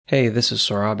Hey, this is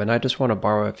Saurabh, and I just want to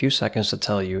borrow a few seconds to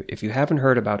tell you, if you haven't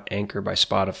heard about Anchor by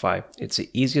Spotify, it's the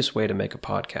easiest way to make a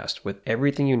podcast with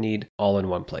everything you need all in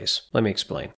one place. Let me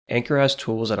explain. Anchor has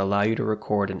tools that allow you to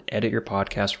record and edit your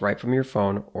podcast right from your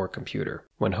phone or computer.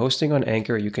 When hosting on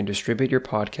Anchor, you can distribute your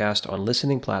podcast on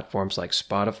listening platforms like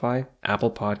Spotify,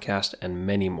 Apple Podcast, and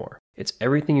many more. It's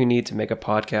everything you need to make a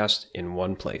podcast in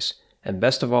one place. And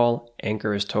best of all,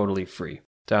 Anchor is totally free.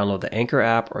 Download the Anchor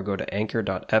app or go to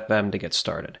anchor.fm to get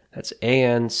started. That's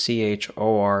anchor.fm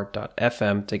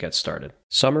to get started.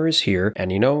 Summer is here,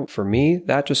 and for me,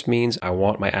 that just means I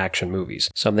want my action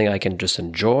movies. Something I can just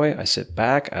enjoy, I sit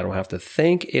back, I don't have to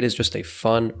think, it is just a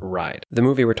fun ride. The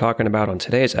movie we're talking about on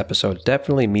today's episode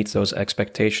definitely meets those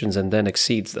expectations and then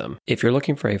exceeds them. If you're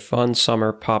looking for a fun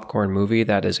summer popcorn movie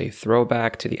that is a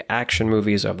throwback to the action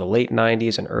movies of the late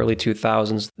 90s and early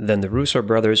 2000s, then the Russo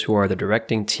brothers, who are the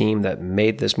directing team that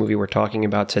made this movie we're talking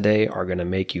about today, are going to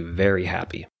make you very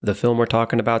happy. The film we're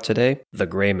talking about today, The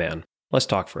Gray Man. Let's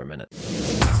talk for a minute.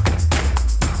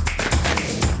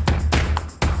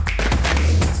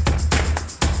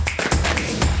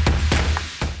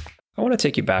 I want to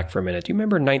take you back for a minute. Do you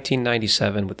remember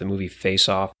 1997 with the movie Face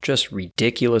Off? Just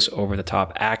ridiculous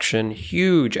over-the-top action,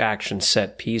 huge action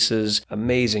set pieces,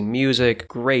 amazing music,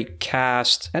 great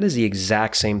cast. That is the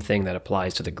exact same thing that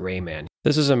applies to The Gray Man.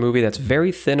 This is a movie that's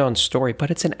very thin on story, but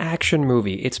it's an action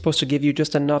movie. It's supposed to give you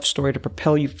just enough story to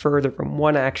propel you further from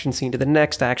one action scene to the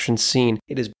next action scene.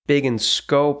 It is big in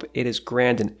scope. It is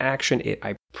grand in action.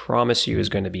 I promise you, is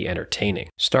going to be entertaining.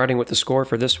 Starting with the score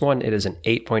for this one, it is an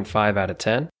 8.5 out of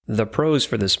 10. The pros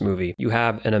for this movie: you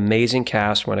have an amazing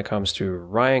cast when it comes to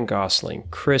Ryan Gosling,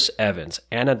 Chris Evans,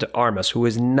 Ana de Armas, who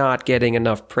is not getting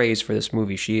enough praise for this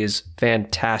movie. She is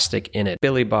fantastic in it.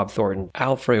 Billy Bob Thornton,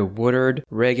 Alfred Woodard,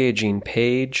 Regé-Jean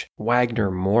Page, Wagner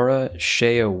Moura,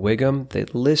 Shea Wiggum. The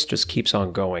list just keeps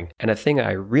on going. And a thing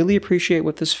I really appreciate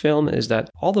with this film is that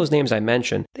all those names I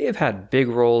mentioned, they have had big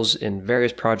roles in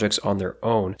various projects on their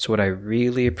own. So what I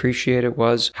really appreciated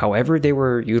was however they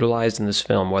were utilized in this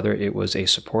film, whether it was a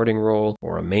supporting role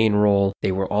or a main role,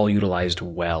 they were all utilized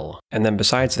well. And then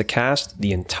besides the cast,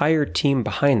 the entire team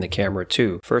behind the camera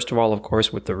too. First of all, of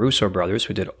course, with the Russo brothers,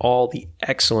 who did all the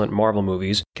excellent Marvel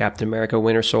movies: Captain America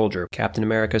Winter Soldier, Captain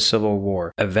America Civil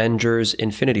War, Avengers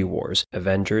Infinity Wars,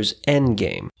 Avengers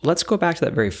Endgame. Let's go back to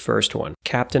that very first one,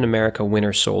 Captain America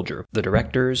Winter Soldier. The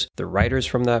directors, the writers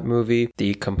from that movie,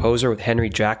 the composer with Henry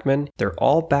Jackman, they're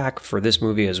all back for this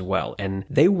movie as well. And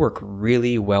they work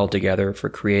really well together for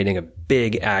creating a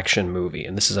big action movie,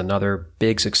 and this is another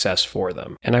big success for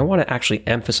them. And I want to actually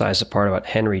emphasize the part about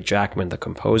Henry Jackman, the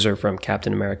composer from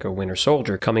Captain America Winter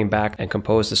Soldier, coming back and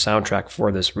composed the soundtrack for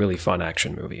this really fun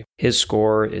action movie. His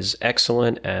score is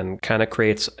excellent and kind of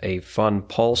creates a fun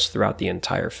pulse throughout the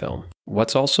entire film.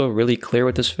 What's also really clear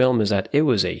with this film is that it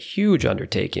was a huge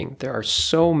undertaking. There are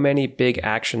so many big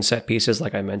action set pieces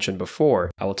like I mentioned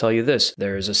before. I will tell you this,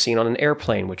 there is a scene on an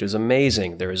airplane which is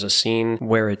amazing. There is a scene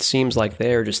where it seems like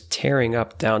they're just tearing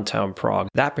up downtown Prague.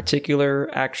 That particular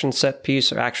action set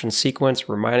piece or action sequence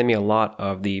reminded me a lot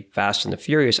of the Fast and the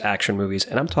Furious action movies,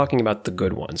 and I'm talking about the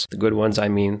good ones. The good ones I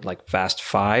mean like Fast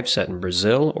 5 set in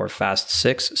Brazil or Fast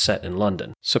 6 set in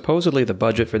London. Supposedly the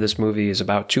budget for this movie is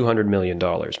about $200 million,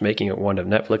 making it one of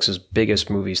Netflix's biggest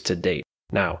movies to date.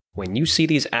 Now, when you see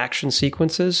these action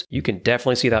sequences, you can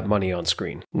definitely see that money on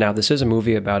screen. Now, this is a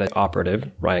movie about an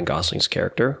operative, Ryan Gosling's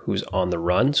character, who's on the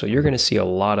run, so you're going to see a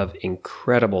lot of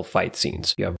incredible fight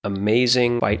scenes. You have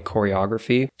amazing fight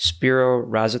choreography. Spiro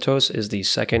Razatos is the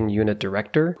second unit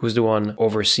director, who's the one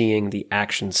overseeing the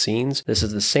action scenes. This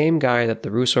is the same guy that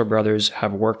the Russo brothers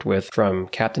have worked with from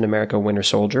Captain America Winter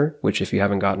Soldier, which if you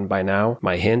haven't gotten by now,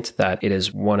 my hint that it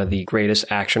is one of the greatest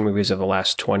action movies of the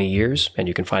last 20 years, and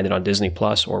you can find it on Disney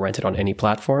Plus or rent it on any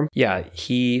platform. Yeah,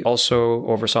 he also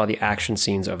oversaw the action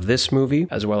scenes of this movie,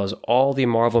 as well as all the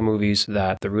Marvel movies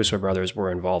that the Russo brothers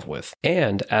were involved with.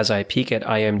 And as I peek at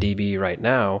IMDb right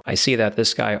now, I see that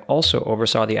this guy also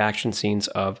oversaw the action scenes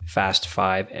of Fast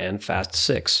 5 and Fast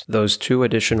 6, those two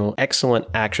additional excellent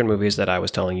action movies that I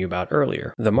was telling you about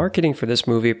earlier. The marketing for this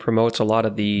movie promotes a lot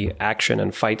of the action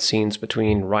and fight scenes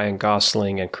between Ryan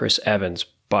Gosling and Chris Evans,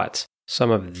 but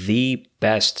some of the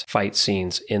best fight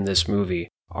scenes in this movie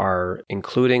are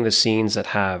including the scenes that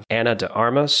have Ana de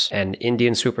Armas and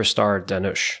Indian superstar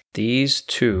Dhanush. These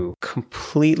two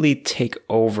completely take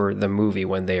over the movie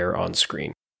when they are on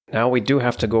screen. Now we do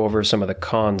have to go over some of the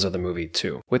cons of the movie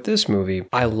too. With this movie,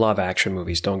 I love action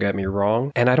movies, don't get me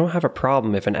wrong, and I don't have a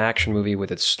problem if an action movie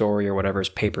with its story or whatever is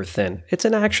paper thin. It's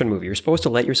an action movie, you're supposed to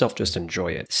let yourself just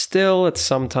enjoy it. Still, it's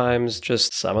sometimes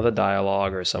just some of the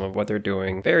dialogue or some of what they're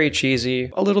doing very cheesy,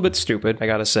 a little bit stupid, I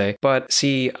gotta say. But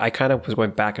see, I kind of was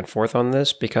going back and forth on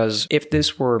this because if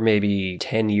this were maybe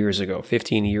 10 years ago,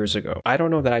 15 years ago, I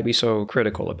don't know that I'd be so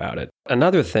critical about it.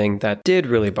 Another thing that did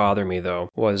really bother me though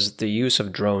was the use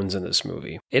of drones in this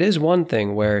movie. It is one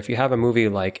thing where if you have a movie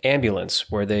like Ambulance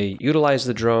where they utilize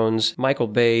the drones, Michael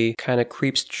Bay kind of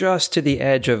creeps just to the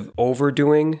edge of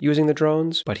overdoing using the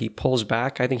drones, but he pulls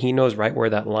back. I think he knows right where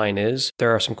that line is.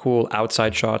 There are some cool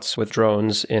outside shots with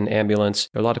drones in Ambulance.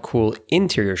 There are a lot of cool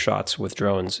interior shots with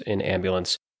drones in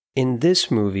Ambulance. In this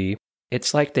movie,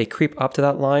 it's like they creep up to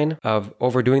that line of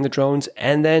overdoing the drones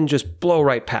and then just blow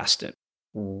right past it.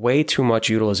 Way too much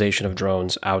utilization of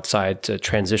drones outside to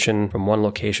transition from one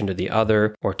location to the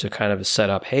other or to kind of set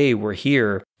up, hey, we're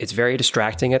here. It's very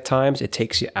distracting at times. It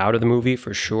takes you out of the movie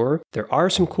for sure. There are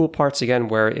some cool parts again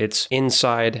where it's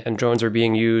inside and drones are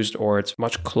being used, or it's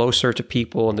much closer to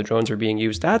people and the drones are being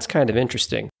used. That's kind of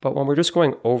interesting. But when we're just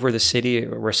going over the city,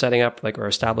 we're setting up like we're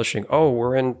establishing, oh,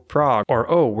 we're in Prague, or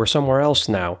oh, we're somewhere else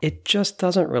now. It just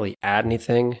doesn't really add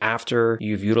anything after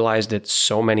you've utilized it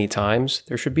so many times.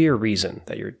 There should be a reason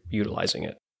that you're utilizing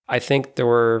it. I think there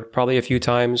were probably a few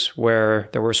times where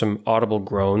there were some audible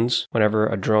groans whenever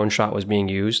a drone shot was being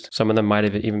used. Some of them might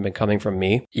have even been coming from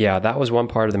me. Yeah, that was one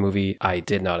part of the movie I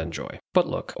did not enjoy. But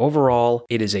look, overall,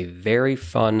 it is a very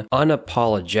fun,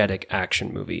 unapologetic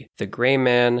action movie. The Gray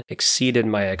Man exceeded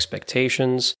my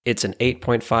expectations. It's an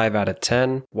 8.5 out of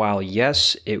 10. While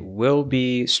yes, it will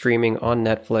be streaming on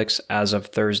Netflix as of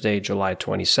Thursday, July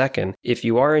 22nd. If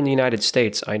you are in the United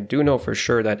States, I do know for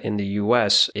sure that in the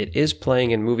US, it is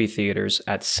playing in movie theaters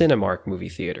at Cinemark movie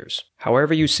theaters.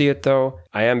 However you see it though,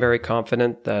 I am very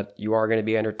confident that you are going to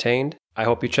be entertained. I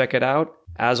hope you check it out.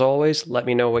 As always, let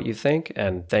me know what you think,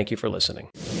 and thank you for listening.